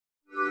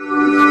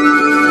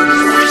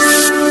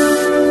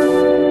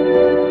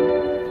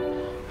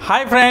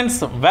Hi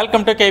friends,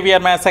 welcome to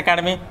KVR Maths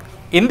Academy.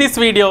 In this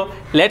video,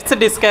 let's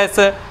discuss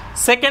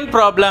second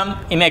problem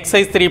in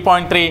exercise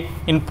 3.3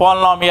 in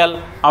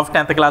polynomial of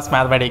 10th class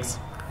mathematics.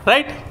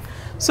 Right?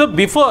 So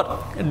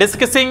before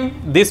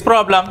discussing this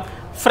problem,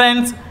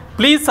 friends,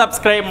 please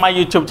subscribe my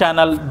YouTube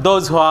channel,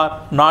 those who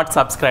are not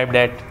subscribed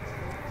yet.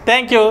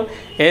 Thank you.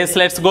 Yes,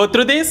 let's go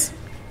through this.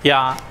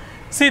 Yeah.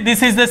 See,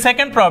 this is the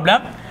second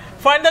problem.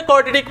 Find the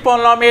quadratic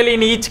polynomial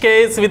in each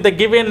case with the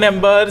given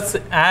numbers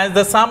as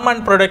the sum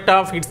and product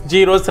of its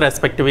zeros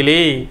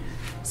respectively.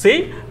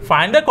 See,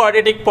 find the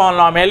quadratic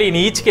polynomial in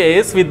each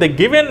case with the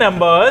given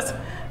numbers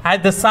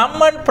as the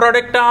sum and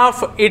product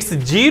of its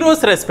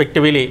zeros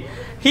respectively.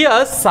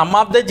 Here, sum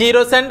of the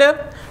zeros and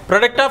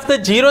product of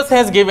the zeros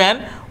has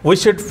given. We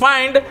should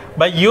find,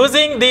 by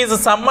using these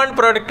sum and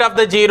product of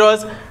the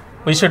zeros,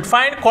 we should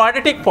find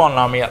quadratic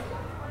polynomial.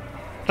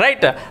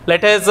 Right?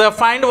 Let us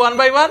find one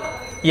by one.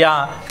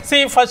 Yeah,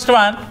 see, first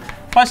one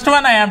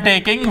I am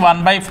taking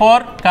 1 by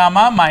 4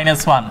 comma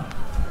minus 1.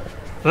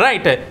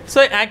 Right,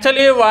 so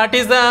actually what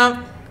is the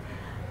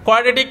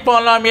quadratic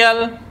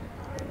polynomial?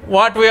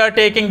 What we are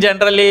taking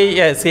generally?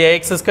 Yes,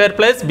 ax square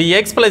plus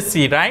bx plus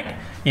c, right?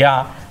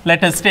 Yeah,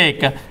 let us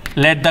take,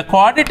 let the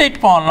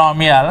quadratic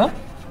polynomial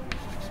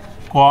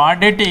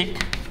be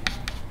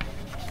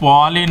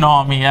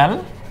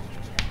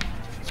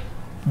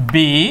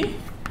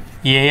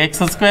ax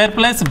square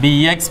plus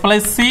bx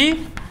plus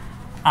c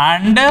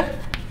and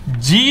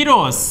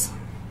zeros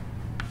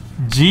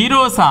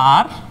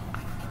are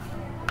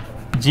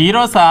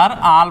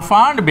alpha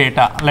and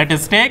beta. Let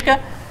us take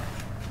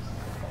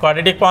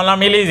quadratic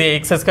polynomial is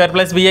ax square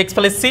plus bx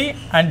plus c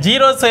and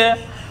zeros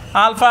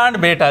alpha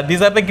and beta.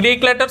 These are the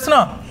Greek letters,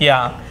 no?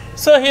 Yeah.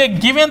 So here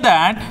given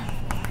that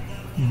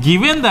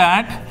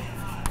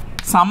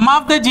sum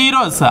of the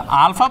zeros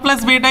alpha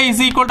plus beta is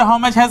equal to how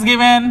much has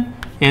given?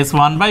 Is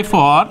 1 by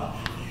 4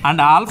 and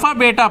alpha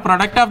beta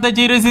product of the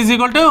zeros is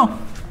equal to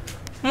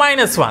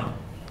minus 1.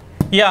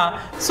 Yeah,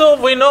 so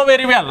we know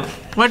very well.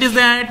 What is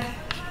that?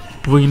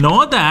 We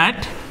know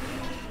that,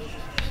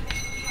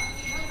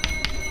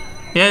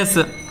 yes,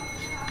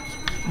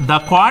 the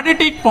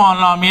quadratic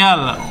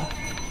polynomial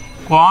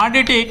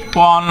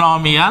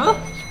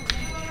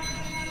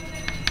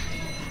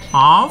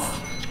of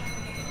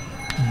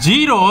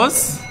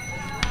zeros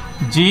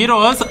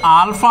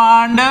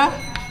alpha and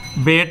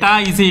beta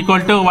is equal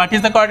to, what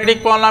is the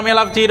quadratic polynomial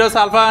of zeros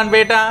alpha and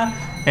beta?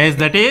 Yes,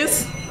 that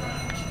is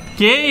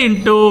k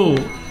into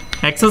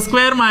x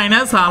square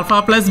minus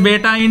alpha plus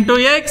beta into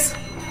x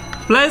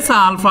plus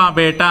alpha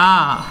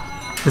beta,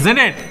 isn't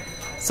it?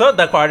 So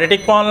the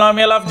quadratic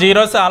polynomial of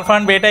zeros alpha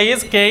and beta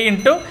is k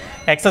into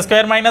x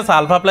square minus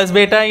alpha plus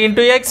beta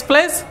into x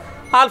plus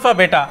alpha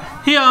beta.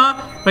 Here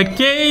but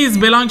k is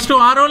belongs to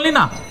R only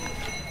now.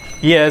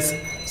 Yes.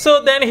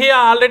 So then here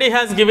already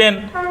has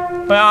given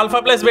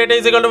alpha plus beta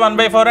is equal to 1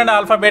 by 4 and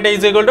alpha beta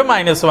is equal to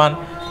minus 1.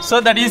 So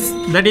that is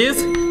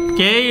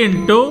k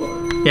into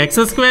x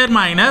square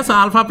minus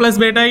alpha plus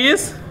beta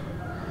is,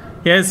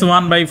 yes,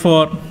 1 by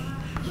 4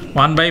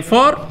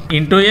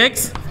 into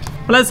x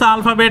plus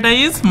alpha beta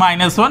is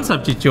minus 1,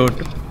 substitute.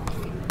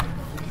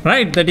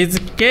 Right, that is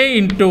k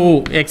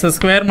into x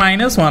square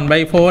minus 1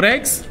 by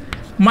 4x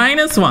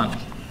minus 1.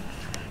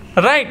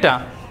 Right,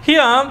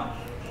 here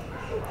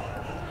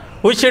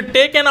we should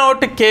take out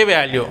k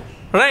value.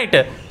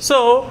 Right,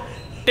 so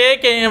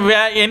take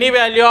any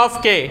value of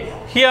k.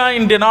 Here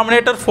in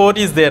denominator 4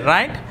 is there,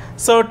 right?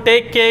 So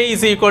take k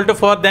is equal to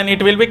 4, then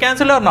it will be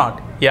cancelled or not?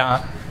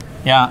 Yeah.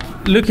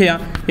 Look here,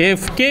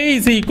 if k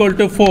is equal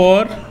to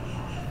 4,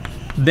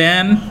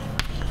 then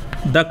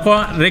the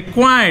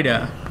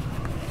required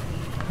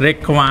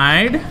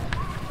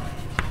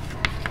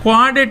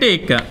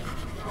quadratic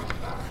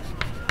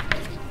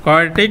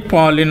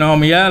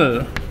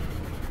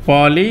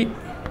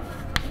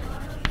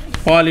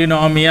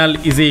polynomial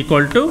is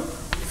equal to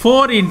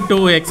 4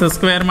 into x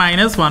square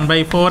minus 1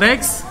 by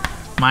 4x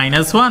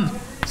minus 1.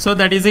 So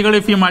that is equal to,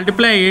 if you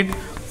multiply it,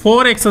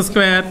 4x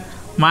square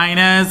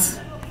minus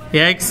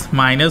x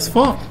minus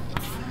 4.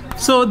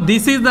 So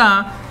this is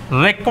the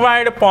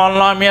required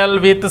polynomial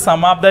with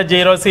sum of the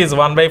zeros is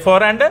 1 by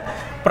 4 and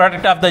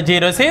product of the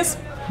zeros is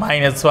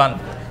minus 1.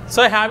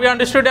 So have you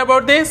understood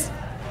about this?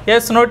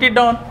 Yes, note it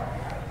down.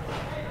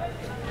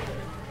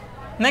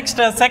 Next,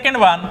 second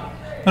one,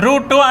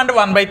 root 2 and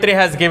 1 by 3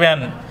 has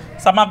given.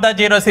 Sum of the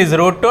zeros is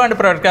root 2 and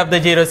product of the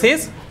zeros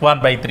is 1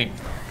 by 3.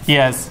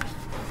 Yes.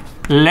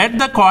 Let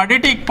the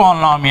quadratic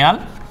polynomial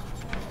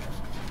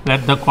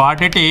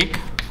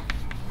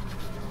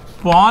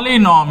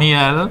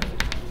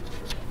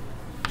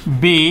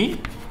be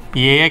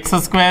ax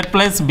square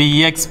plus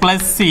bx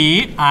plus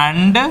c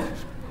and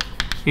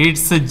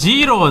its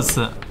zeros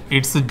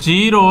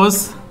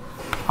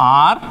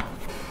are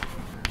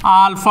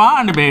alpha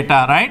and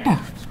beta, right?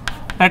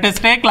 Let us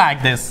take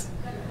like this.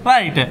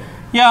 Right,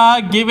 yeah,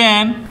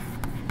 given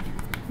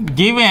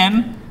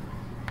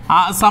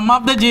sum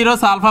of the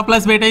zeros alpha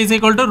plus beta is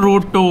equal to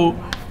root 2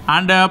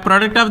 and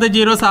product of the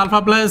zeros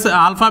alpha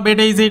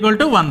beta is equal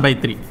to 1 by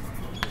 3.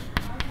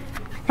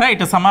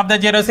 right? Sum of the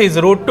zeros is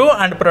root 2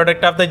 and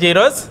product of the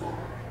zeros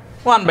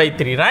 1 by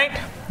 3, right?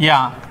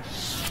 Yeah.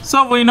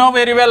 So we know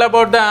very well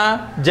about the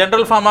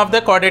general form of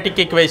the quadratic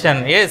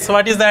equation. Yes,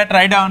 what is that?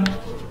 Write down.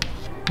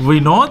 We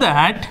know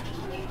that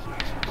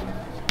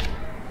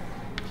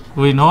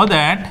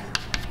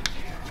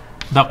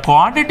the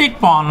quadratic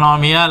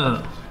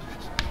polynomial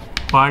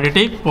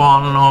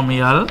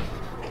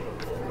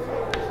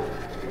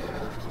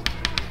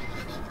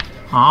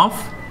of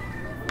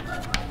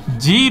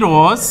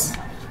zeros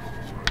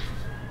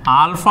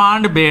alpha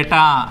and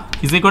beta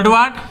is equal to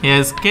what?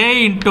 Yes,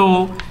 k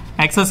into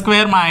x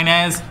square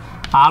minus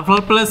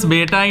alpha plus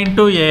beta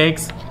into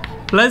x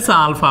plus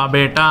alpha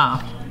beta,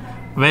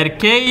 where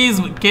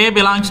k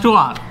belongs to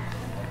R,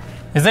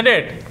 isn't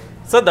it?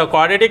 So the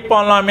quadratic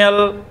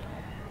polynomial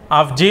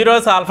of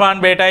zeros alpha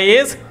and beta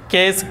is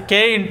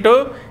k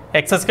into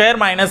x square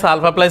minus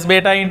alpha plus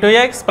beta into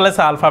x plus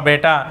alpha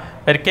beta,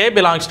 where k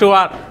belongs to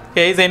R.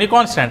 K is any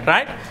constant,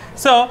 right?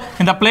 So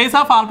in the place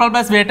of alpha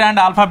plus beta and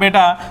alpha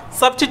beta,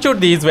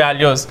 substitute these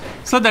values.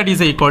 So that is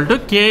equal to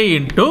k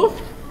into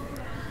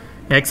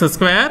x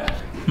square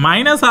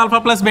minus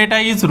alpha plus beta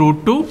is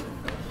root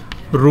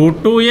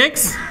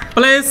 2x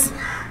plus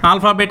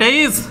alpha beta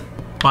is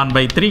 1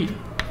 by 3.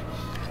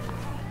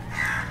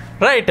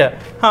 Right.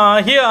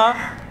 Here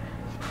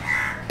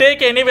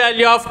take any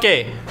value of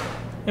k.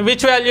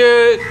 Which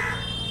value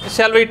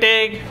shall we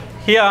take?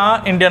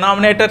 Here in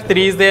denominator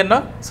 3 is there,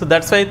 no? So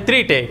that's why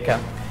 3 take.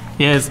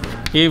 Yes,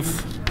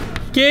 if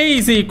k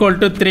is equal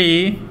to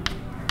 3,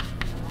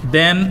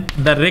 then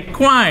the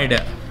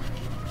required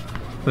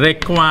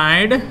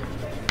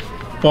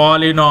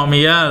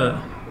polynomial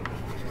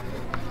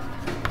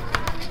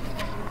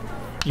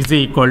is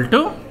equal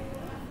to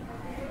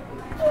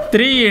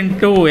 3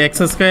 into x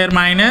square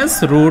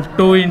minus root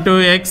 2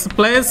 into x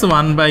plus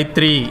 1 by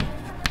 3.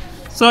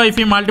 So if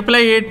you multiply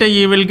it,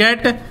 you will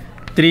get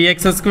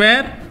 3x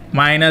square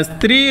minus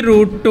 3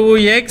 root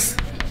 2x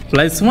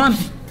plus 1.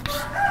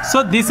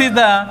 So this is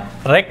the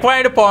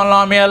required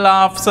polynomial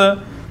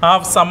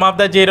of sum of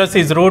the zeros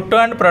is root 2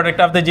 and product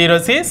of the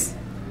zeros is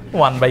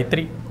 1 by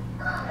 3.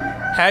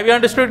 Have you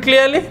understood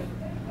clearly?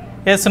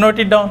 Yes, note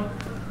it down.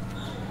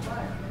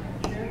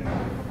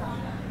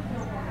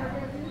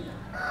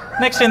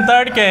 Next, in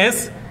third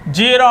case,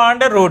 0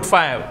 and root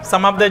 5.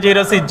 Sum of the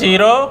zeros is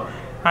 0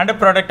 and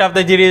product of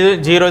the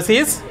zeros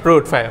is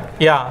root 5.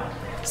 Yeah.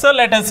 So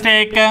let us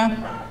take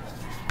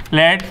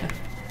let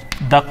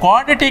the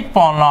quadratic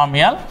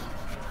polynomial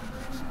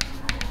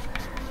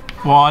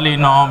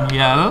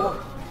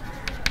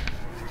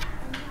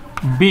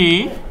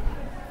be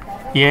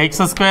ax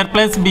square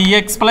plus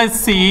bx plus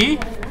c,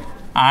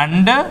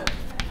 and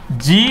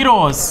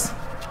zeros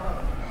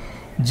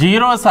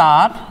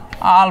are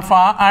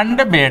alpha and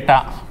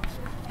beta,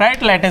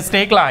 right? Let us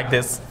take like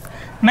this.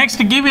 Next,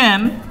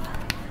 given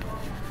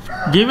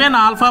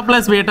alpha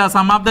plus beta,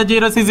 sum of the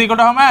zeros is equal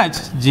to how much?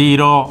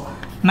 0.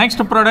 Next,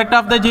 product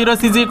of the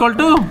zeros is equal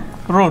to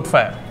root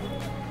 5.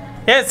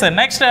 Yes,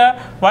 next,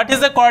 what is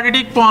the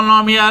quadratic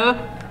polynomial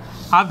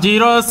of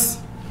zeros?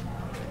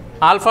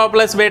 Alpha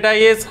plus beta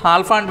is,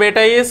 alpha and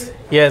beta is?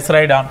 Yes,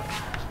 write down.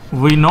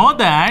 We know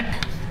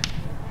that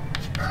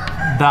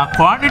the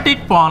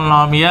quadratic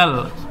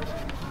polynomial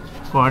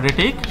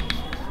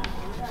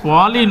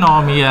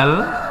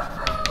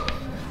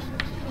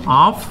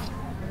of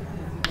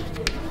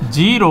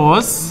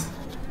zeros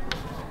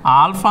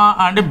alpha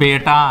and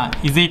beta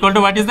is equal to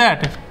what is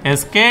that?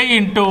 Sk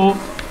into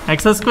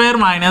x square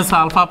minus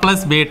alpha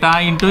plus beta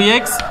into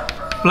x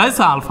plus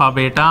alpha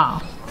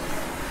beta,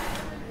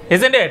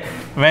 isn't it?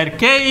 Where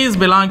k is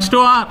belongs to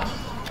R.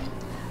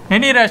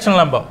 Any rational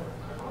number,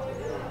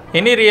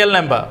 any real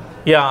number.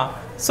 Yeah.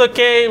 So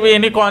k,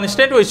 any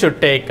constant we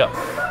should take.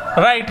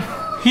 Right.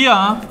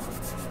 Here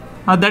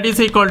that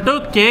is equal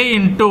to k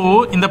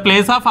into, in the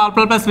place of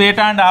alpha plus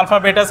beta and alpha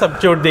beta,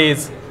 substitute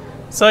these.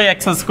 So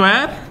x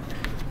square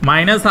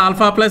minus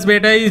alpha plus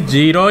beta is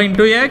 0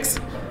 into x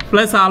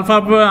plus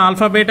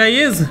alpha beta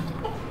is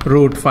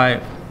root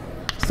 5.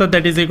 So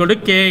that is equal to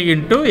k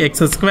into x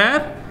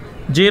square.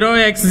 0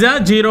 x is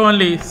 0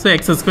 only. So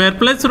x square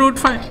plus root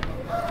 5.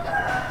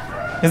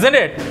 Isn't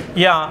it?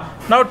 Yeah.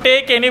 Now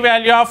take any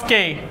value of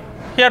k.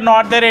 Here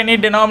not there any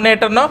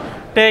denominator, no?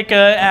 Take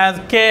as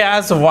k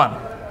as 1.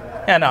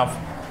 Enough.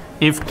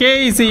 If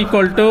k is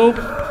equal to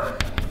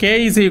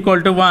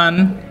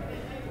 1,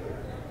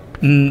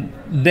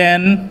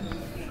 then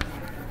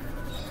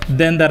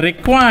the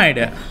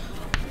required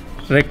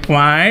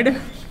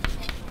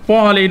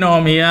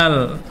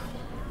polynomial,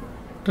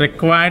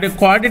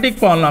 quadratic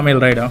polynomial,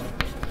 right now,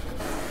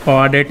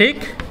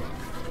 quadratic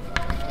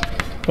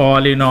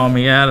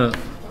polynomial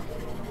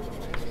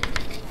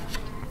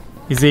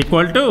is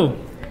equal to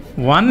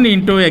 1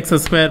 into x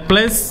square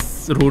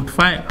plus root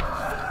 5.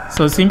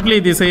 So simply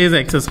this is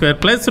x square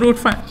plus root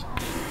 5.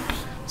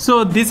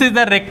 So this is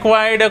the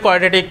required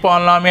quadratic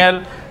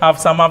polynomial of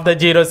sum of the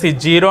zeros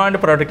is 0 and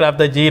product of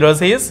the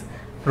zeros is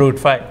root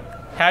 5.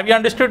 Have you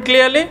understood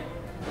clearly?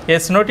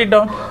 Yes, note it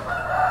down.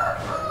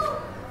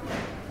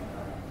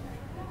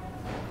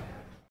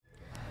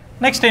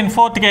 Next, in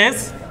fourth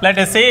case, let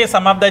us say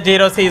sum of the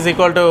zeros is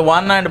equal to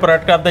 1 and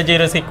product of the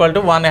zeros equal to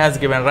 1 has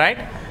given, right?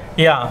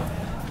 Yeah.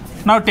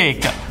 Now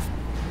take,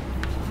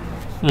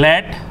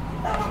 let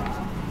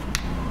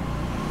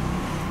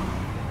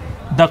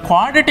the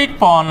quadratic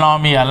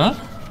polynomial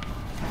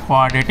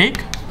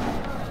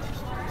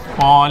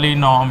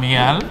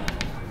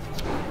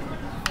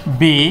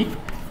be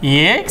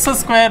ax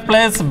square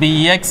plus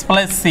bx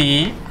plus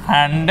c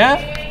and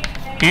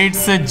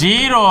its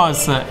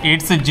zeros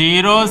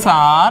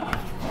are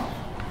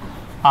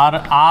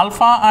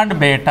alpha and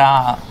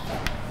beta.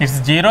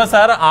 Its zeros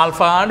are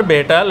alpha and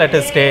beta. Let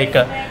us take.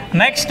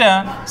 Next,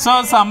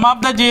 so sum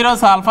of the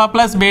zeros alpha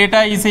plus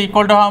beta is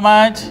equal to how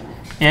much?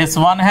 Yes,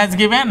 1 has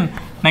given.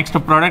 Next,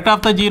 product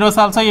of the zeros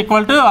also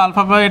equal to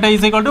alpha beta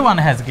is equal to 1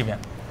 has given.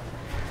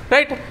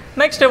 Right?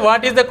 Next,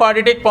 what is the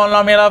quadratic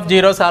polynomial of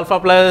zeros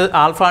alpha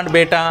and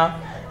beta?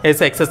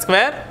 Is x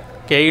square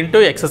k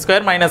into x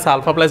square minus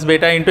alpha plus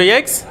beta into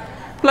x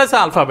plus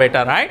alpha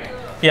beta, right?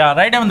 Yeah,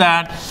 write down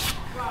that.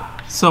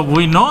 So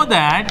we know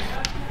that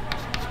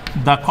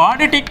the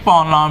quadratic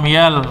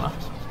polynomial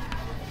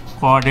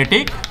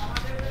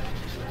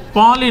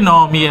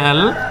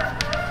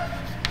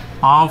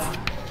of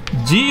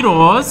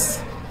zeros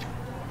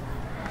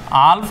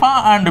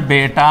alpha and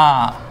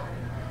beta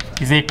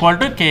is equal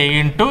to k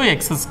into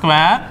x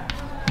square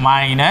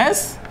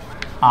minus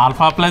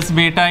alpha plus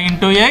beta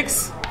into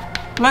x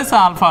plus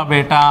alpha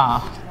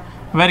beta,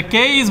 where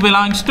k is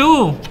belongs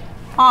to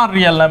all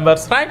real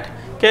numbers, right?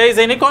 K is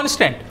any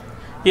constant.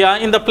 Yeah,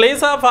 in the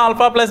place of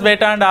alpha plus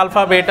beta and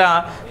alpha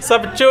beta,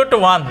 substitute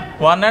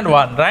 1 and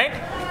 1, right?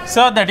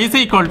 So that is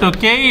equal to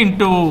k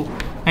into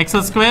x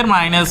square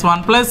minus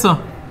 1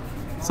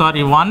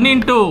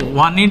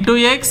 into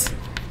x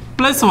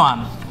plus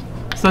 1.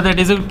 So that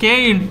is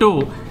k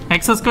into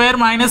x square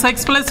minus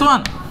x plus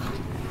 1.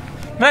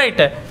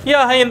 Right?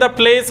 Yeah, in the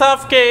place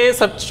of k,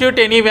 substitute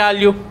any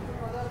value.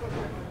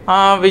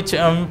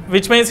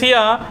 Which means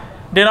here,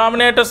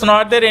 denominators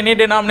not there, any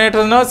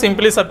denominators no,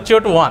 simply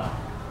substitute 1.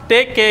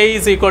 Take k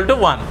is equal to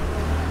 1.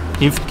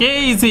 If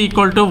k is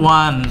equal to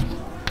 1,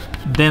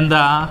 then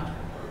the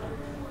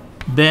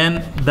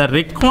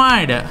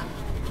required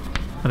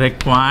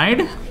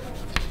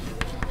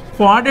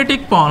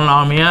quadratic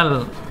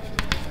polynomial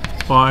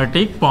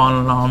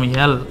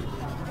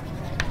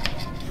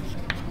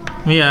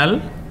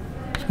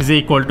is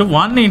equal to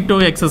 1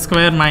 into x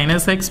square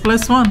minus x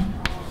plus 1.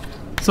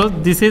 So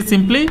this is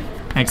simply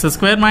x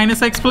square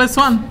minus x plus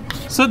 1.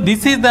 So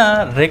this is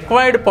the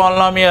required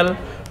polynomial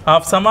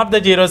of sum of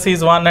the zeros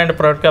is 1 and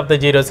product of the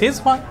zeros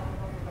is 1.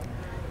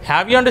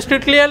 Have you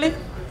understood clearly?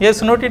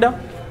 Yes, note it down.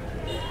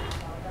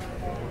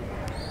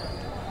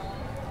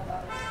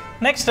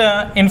 Next,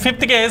 in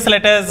fifth case,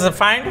 let us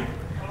find.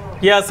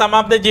 Yeah, sum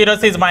of the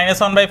zeros is minus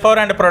 1 by 4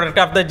 and product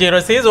of the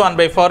zeros is 1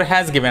 by 4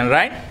 has given,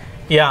 right?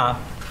 Yeah.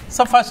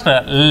 So first,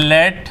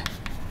 let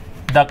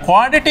the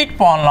quadratic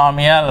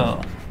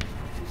polynomial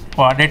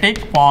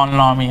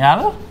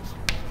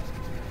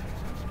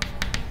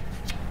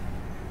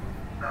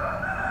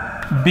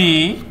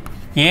be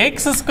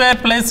ax square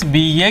plus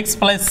bx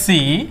plus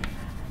c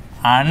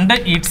and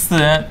its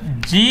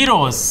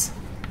zeros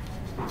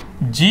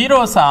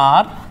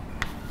are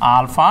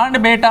alpha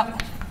and beta.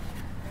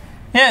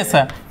 Yes,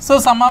 so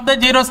sum of the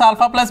zeros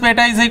alpha plus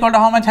beta is equal to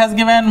how much has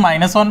given?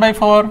 Minus 1 by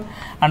 4,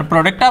 and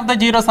product of the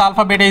zeros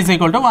alpha beta is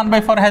equal to 1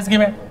 by 4 has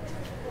given.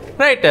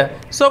 Right,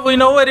 so we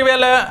know very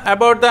well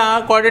about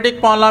the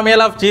quadratic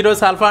polynomial of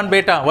zeros alpha and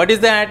beta. What is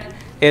that?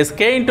 Is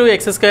k into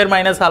x square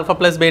minus alpha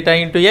plus beta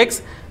into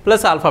x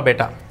plus alpha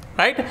beta,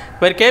 right?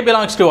 Where k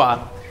belongs to r.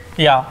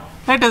 Yeah,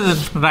 let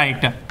us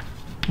write.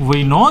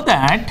 We know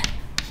that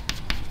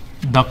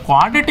the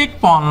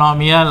quadratic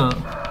polynomial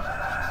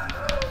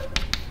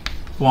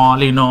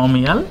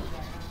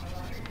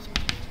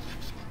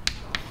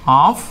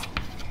of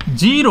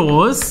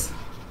zeros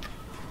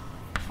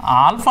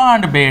alpha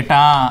and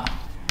beta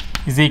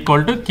is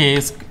equal to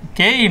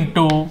k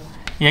into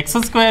x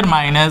square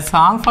minus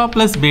alpha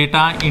plus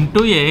beta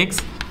into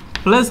x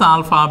plus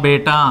alpha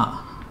beta,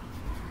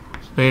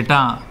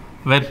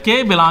 where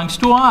k belongs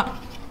to r,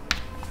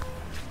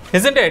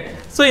 isn't it?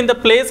 So in the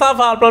place of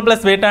alpha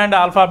plus beta and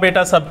alpha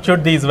beta,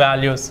 substitute these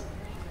values,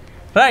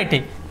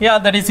 right? Yeah,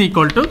 that is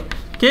equal to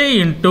k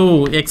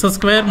into x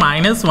square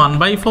minus 1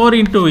 by 4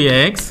 into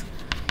x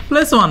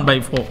plus 1 by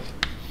 4,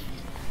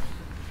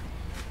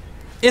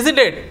 isn't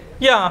it?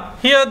 Yeah,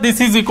 here this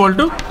is equal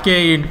to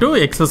k into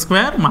x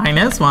square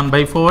minus 1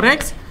 by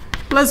 4x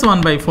plus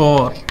 1 by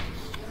 4.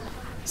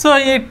 So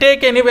you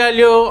take any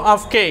value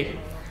of k.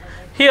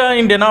 Here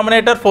in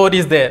denominator 4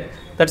 is there.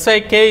 That's why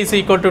k is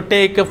equal to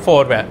take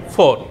 4,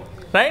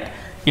 right?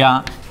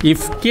 Yeah,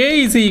 if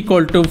k is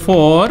equal to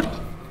 4,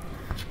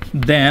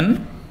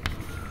 then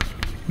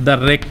the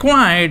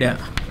required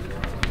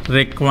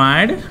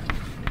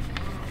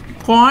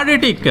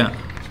quadratic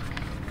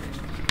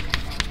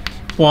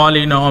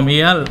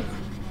polynomial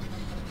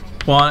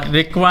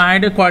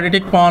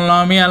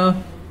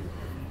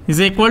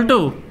is equal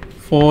to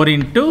 4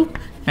 into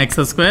x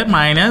square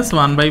minus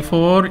 1 by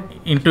 4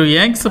 into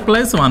x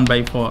plus 1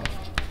 by 4.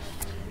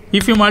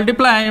 If you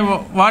multiply,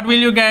 what will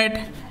you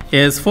get?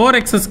 Is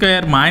 4x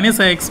square minus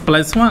x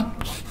plus 1.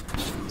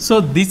 So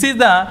this is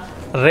the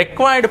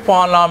required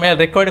polynomial,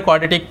 required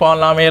quadratic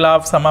polynomial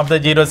of sum of the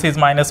zeros is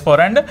minus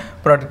 4 and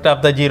product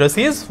of the zeros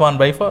is 1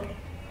 by 4.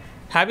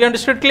 Have you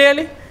understood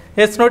clearly?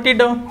 Yes, note it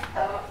down.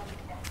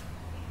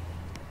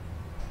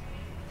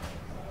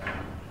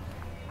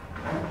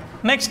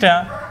 Next,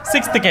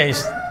 sixth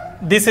case.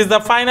 This is the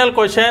final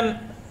question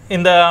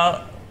in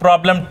the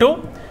problem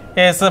 2.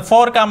 Is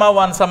 4 comma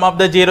 1, sum of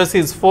the zeros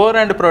is 4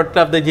 and product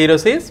of the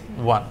zeros is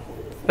 1.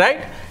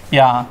 Right?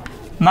 Yeah.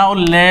 Now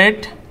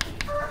let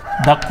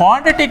the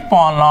quadratic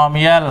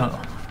polynomial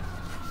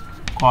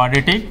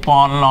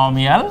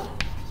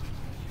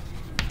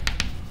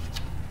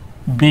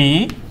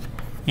be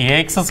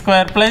ax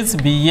square plus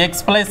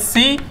bx plus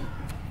c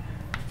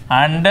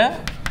and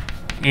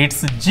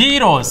its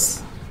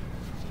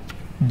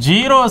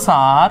zeros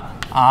are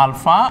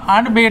alpha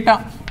and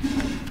beta.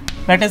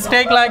 Let us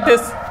take like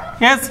this.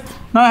 Yes,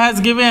 now has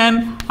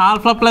given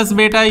alpha plus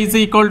beta is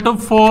equal to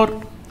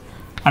 4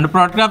 and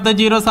product of the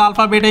zeros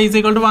alpha beta is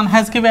equal to 1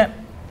 has given.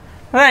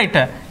 Right?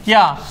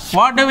 Yeah.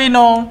 What do we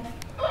know?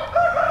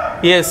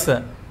 Yes,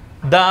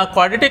 the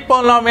quadratic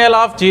polynomial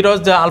of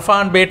zeros, the alpha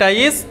and beta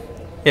is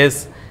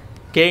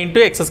k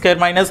into x square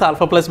minus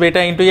alpha plus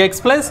beta into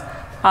x plus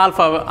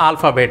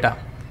alpha beta.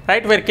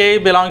 Right? Where k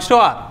belongs to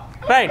r.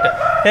 Right?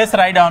 Yes,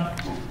 write down.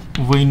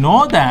 We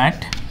know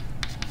that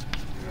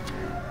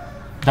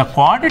the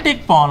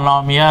quadratic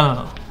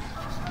polynomial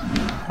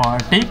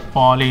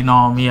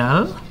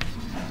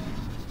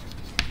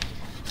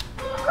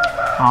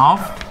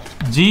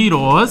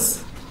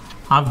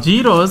of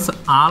zeros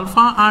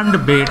alpha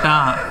and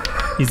beta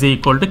is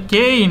equal to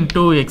k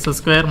into x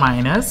square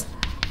minus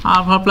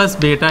alpha plus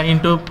beta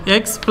into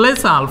x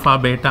plus alpha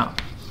beta,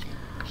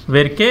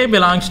 where k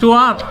belongs to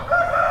r.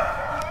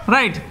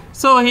 Right?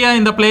 So here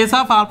in the place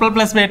of alpha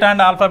plus beta and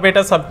alpha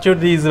beta, substitute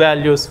these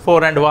values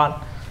 4 and 1.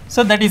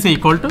 So that is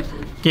equal to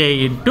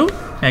k into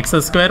x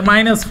square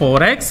minus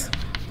 4x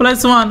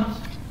plus 1.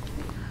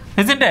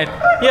 Isn't it?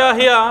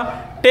 Here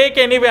take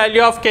any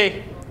value of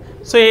k.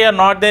 So here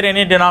not there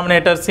any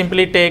denominator,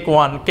 simply take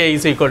 1, k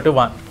is equal to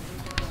 1.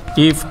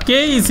 If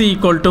k is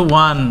equal to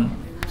 1,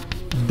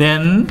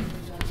 then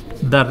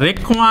the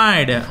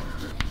required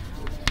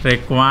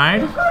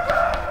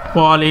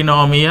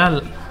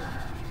polynomial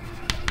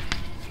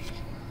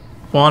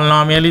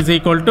is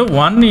equal to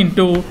 1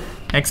 into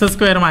x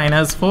square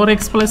minus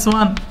 4x plus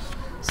 1.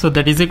 So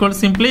that is equal to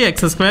simply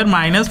x square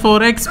minus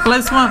 4x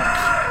plus 1.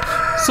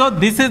 So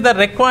this is the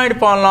required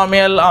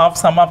polynomial of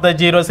sum of the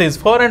zeros is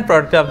 4 and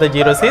product of the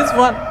zeros is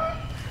 1.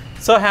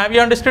 So have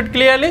you understood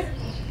clearly?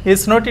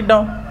 Yes, note it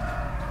down.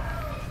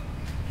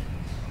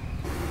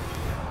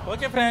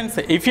 Okay friends,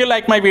 if you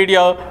like my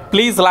video,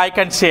 please like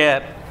and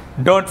share.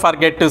 Don't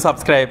forget to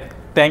subscribe.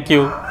 Thank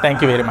you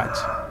very much.